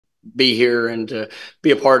be here and to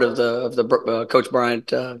be a part of the Coach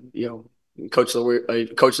Bryant, Coach of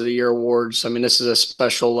the Year awards. I mean, this is a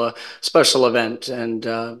special event, and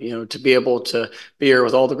to be able to be here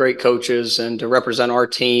with all the great coaches and to represent our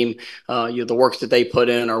team, the work that they put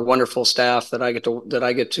in, our wonderful staff that I get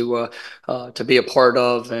to be a part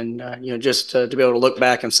of, and just to be able to look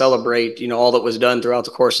back and celebrate, all that was done throughout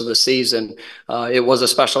the course of the season. It was a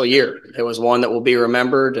special year. It was one that will be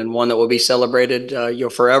remembered and one that will be celebrated,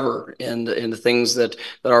 forever. In the things that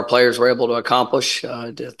our players were able to accomplish.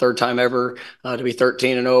 The third time ever to be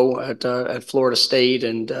 13-0 at Florida State,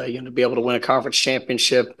 and to be able to win a conference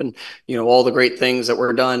championship, and all the great things that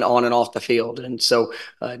were done on and off the field. And so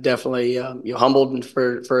definitely humbled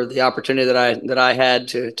for the opportunity that I had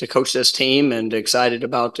to coach this team, and excited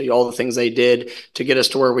about all the things they did to get us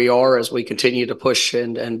to where we are as we continue to push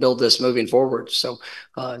and build this moving forward. So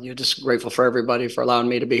just grateful for everybody for allowing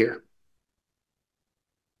me to be here.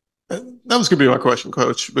 That was going to be my question,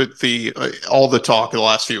 Coach. With the all the talk in the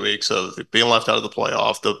last few weeks of being left out of the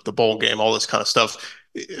playoff, the bowl game, all this kind of stuff,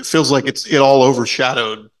 it feels like it all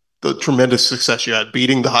overshadowed the tremendous success you had,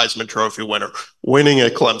 beating the Heisman Trophy winner, winning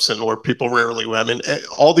at Clemson, where people rarely win. I mean,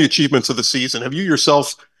 all the achievements of the season. Have you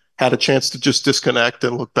yourself had a chance to just disconnect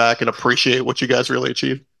and look back and appreciate what you guys really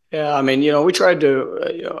achieved? Yeah, I mean, we tried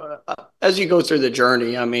to, as you go through the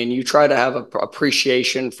journey, I mean, you try to have a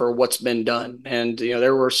appreciation for what's been done. And,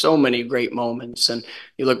 there were so many great moments. And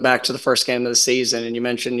you look back to the first game of the season, and you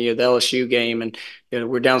mentioned, the LSU game, and,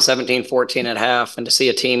 we're down 17-14 at half, and to see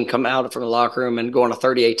a team come out from the locker room and go on a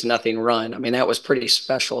 38-0 run. I mean, that was pretty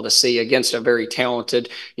special to see against a very talented,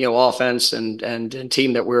 offense and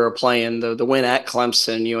team that we were playing. The win at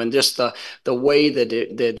Clemson, and just the way that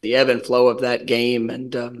the ebb and flow of that game,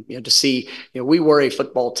 and to see, we were a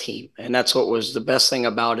football team, and that's what was the best thing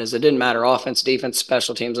about it. Is it didn't matter offense, defense,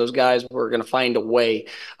 special teams; those guys were going to find a way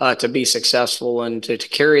to be successful, and to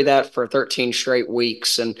carry that for 13 straight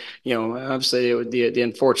weeks. And obviously the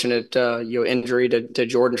unfortunate injury to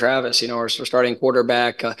Jordan Travis, our starting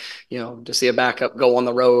quarterback, to see a backup go on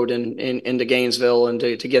the road and into Gainesville, and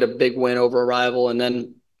to get a big win over a rival, and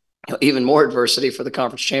then even more adversity for the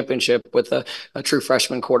conference championship with a true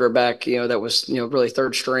freshman quarterback, that was, really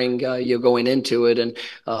third string, going into it, and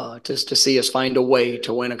just to see us find a way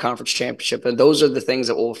to win a conference championship. And those are the things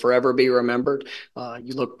that will forever be remembered.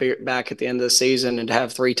 You look back at the end of the season and to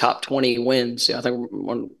have 3 top 20 wins. I think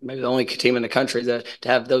maybe the only team in the country that to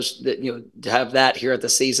have those, to have that here at the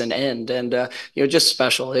season end, and just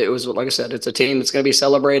special. It was, like I said, it's a team that's going to be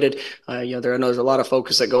celebrated. I know there's a lot of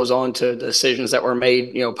focus that goes on to the decisions that were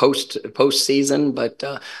made, post season, but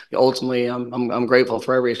ultimately, I'm grateful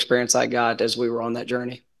for every experience I got as we were on that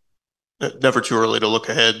journey. Never too early to look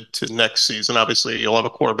ahead to next season. Obviously, you'll have a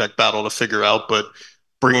quarterback battle to figure out, but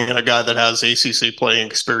bringing in a guy that has ACC playing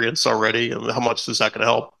experience already, how much is that going to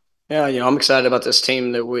help? Yeah, I'm excited about this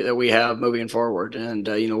team that we have moving forward, and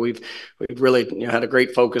we've really had a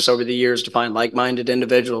great focus over the years to find like-minded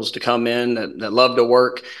individuals to come in that love to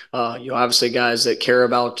work. Obviously guys that care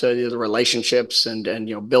about the relationships, and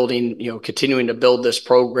building, continuing to build this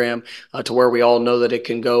program to where we all know that it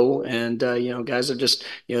can go, and guys that just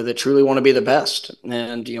that truly want to be the best.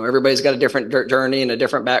 And everybody's got a different journey and a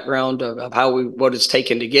different background of what it's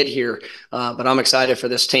taken to get here. But I'm excited for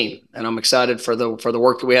this team, and I'm excited for the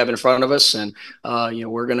work that we have in front of us, and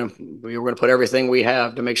we're gonna put everything we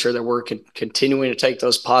have to make sure that we're continuing to take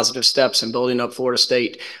those positive steps and building up Florida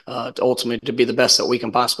State to ultimately to be the best that we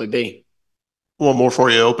can possibly be. One more for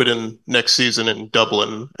you. Opening next season in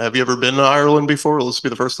Dublin. Have you ever been to Ireland before? Will this be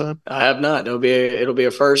the first time? I have not. It'll be a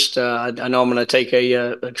first. I know I'm going to take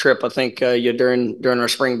a trip. I think during our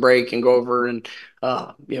spring break, and go over and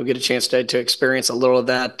get a chance to experience a little of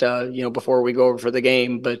that before we go over for the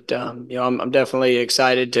game. But I'm definitely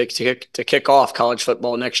excited to kick off college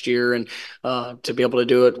football next year, and to be able to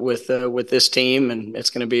do it with this team. And it's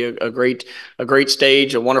going to be a great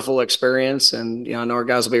stage, a wonderful experience, and I know our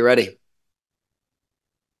guys will be ready.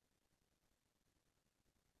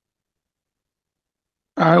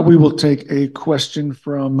 We will take a question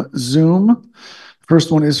from Zoom.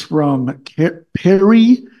 First one is from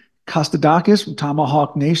Perry Kostadakis from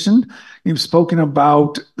Tomahawk Nation. You've spoken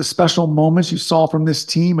about the special moments you saw from this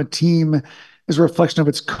team. A team is a reflection of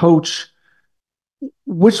its coach.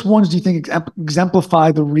 Which ones do you think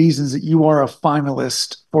exemplify the reasons that you are a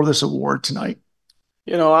finalist for this award tonight?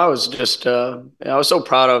 I was just I was so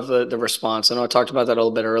proud of the response. I know I talked about that a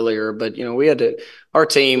little bit earlier, but we had our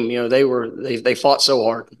team, they fought so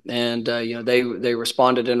hard, and they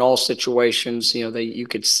responded in all situations. You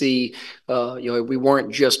could see we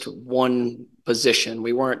weren't just one position.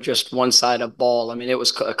 We weren't just one side of ball. I mean, it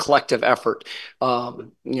was a collective effort,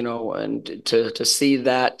 and to see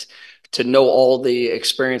that, to know all the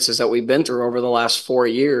experiences that we've been through over the last 4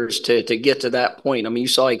 years to get to that point. I mean, you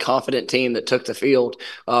saw a confident team that took the field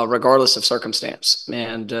regardless of circumstance,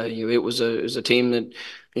 and it was a team that,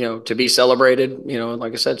 to be celebrated,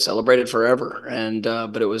 like I said, celebrated forever. And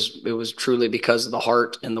but it was truly because of the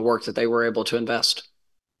heart and the work that they were able to invest.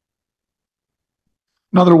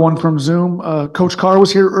 Another one from Zoom. Coach Carr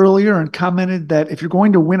was here earlier and commented that if you're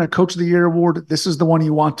going to win a Coach of the Year award, this is the one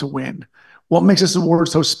you want to win. What makes this award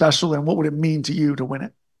so special, and what would it mean to you to win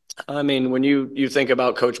it? I mean, when you think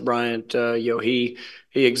about Coach Bryant, he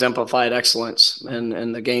exemplified excellence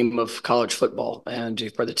in the game of college football,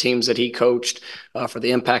 and for the teams that he coached, for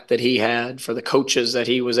the impact that he had, for the coaches that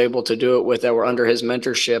he was able to do it with that were under his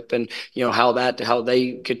mentorship, and how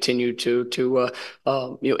they continued to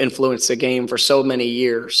influence the game for so many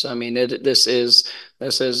years. I mean, this is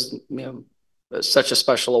such a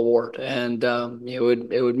special award, and it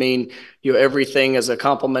would mean everything as a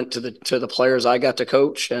compliment to the players I got to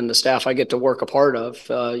coach and the staff I get to work a part of,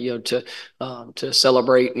 to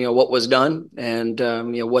celebrate what was done, and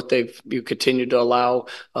what they've continued to allow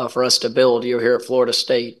for us to build here at Florida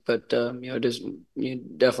State. But it is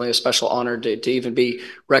definitely a special honor to even be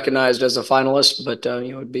recognized as a finalist. But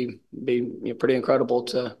it'd be pretty incredible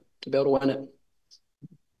to be able to win it.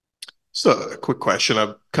 So a quick question.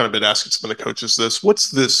 I've kind of been asking some of the coaches this.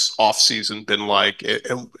 What's this offseason been like?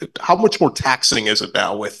 And how much more taxing is it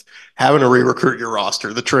now with having to re-recruit your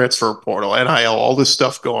roster, the transfer portal, NIL, all this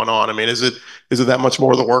stuff going on? I mean, is it that much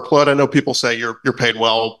more of the workload? I know people say you're paid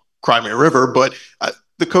well, cry me a river, but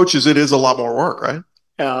the coaches, it is a lot more work, right?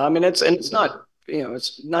 Yeah, I mean, it's not,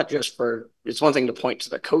 it's not just it's one thing to point to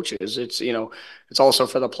the coaches. It's also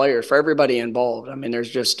for the players, for everybody involved. I mean, there's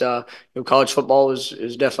just, college football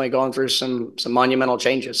is definitely going through some monumental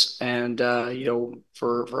changes. And,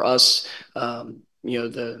 for us,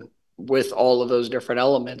 with all of those different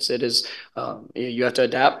elements, it is, you have to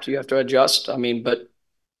adapt, you have to adjust. I mean, but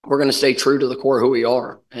we're going to stay true to the core who we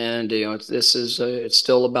are. And it's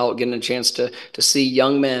still about getting a chance to see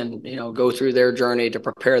young men go through their journey, to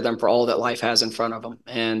prepare them for all that life has in front of them.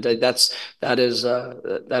 And that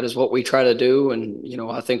is what we try to do. And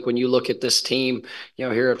I think when you look at this team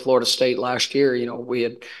here at Florida State last year, we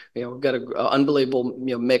had got an unbelievable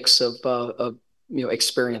mix of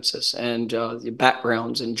experiences and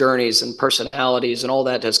backgrounds and journeys and personalities, and all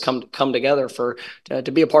that has come together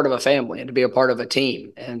to be a part of a family and to be a part of a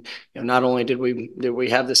team. And not only did we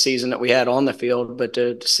have the season that we had on the field, but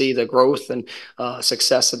to see the growth and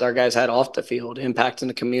success that our guys had off the field, impacting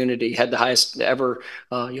the community, had the highest ever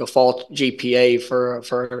fall GPA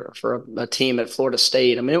for a team at Florida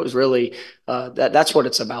State. I mean, it was really that's what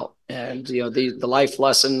it's about. And the life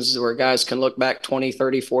lessons where guys can look back 20,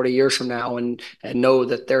 30, 40 years from now and know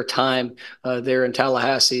that their time there in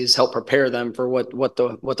Tallahassee has helped prepare them for what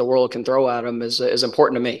the world can throw at them is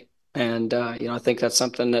important to me. And I think that's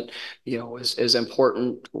something that is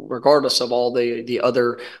important regardless of all the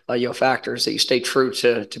other factors, that you stay true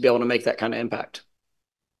to be able to make that kind of impact.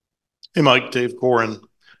 Hey, Mike, Dave Corin.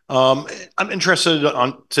 I'm interested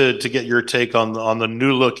to get your take on the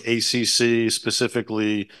new look ACC,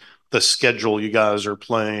 specifically the schedule you guys are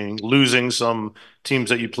playing, losing some teams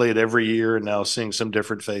that you played every year and now seeing some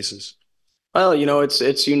different faces. Well,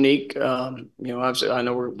 it's unique. Obviously, I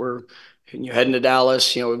know we're heading to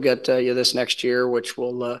Dallas. We've got this next year, which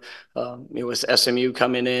will with SMU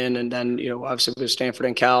coming in, and then obviously with Stanford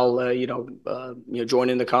and Cal,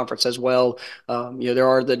 joining the conference as well. There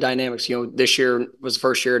are the dynamics. This year was the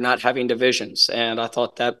first year not having divisions, and I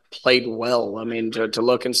thought that played well. I mean, to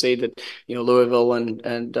look and see that Louisville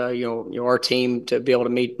and our team to be able to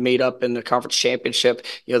meet up in the conference championship.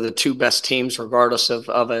 The two best teams, regardless of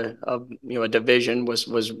a division,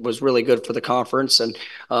 was really good for the conference, and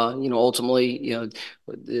ultimately,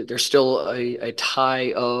 there's still a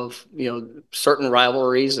tie of certain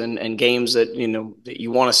rivalries and games that that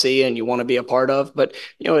you want to see and you want to be a part of, but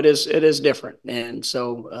it is different. And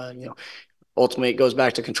so ultimately it goes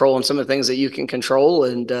back to controlling some of the things that you can control.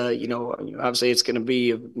 And obviously it's going to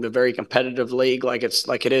be a very competitive league, like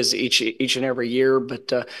it is each and every year.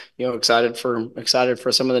 But excited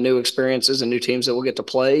for some of the new experiences and new teams that we'll get to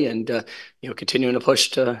play, and continuing to push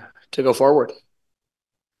to go forward.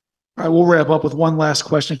 All right, we'll wrap up with one last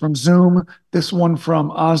question from Zoom. This one from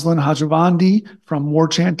Aslan Hajavandi from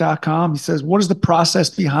Warchant.com. He says, what is the process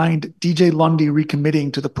behind DJ Lundy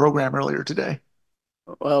recommitting to the program earlier today?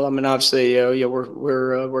 Well, I mean, obviously,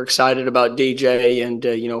 we're excited about DJ and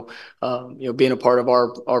being a part of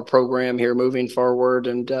our program here moving forward.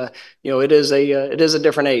 And it is a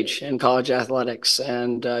different age in college athletics.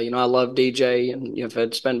 And I love DJ, and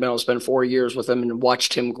I've been able to spend 4 years with him and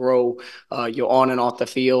watched him grow, on and off the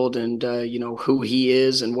field, and who he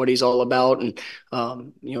is and what he's all about. And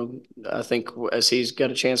I think as he's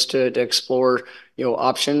got a chance to explore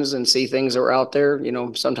options and see things that are out there,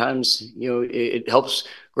 sometimes it helps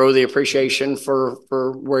grow the appreciation for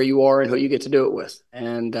where you are and who you get to do it with.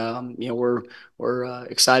 And we're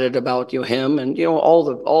excited about him and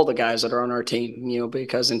all the guys that are on our team,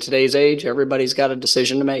 because in today's age everybody's got a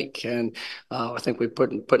decision to make. And I think we've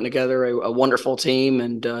putting together a wonderful team.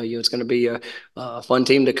 And it's going to be a fun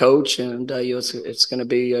team to coach. And it's going to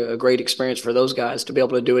be a great experience for those guys to be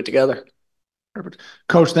able to do it together. Perfect.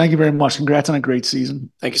 Coach, thank you very much. Congrats on a great season.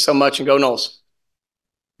 Thank you so much, and go Noles.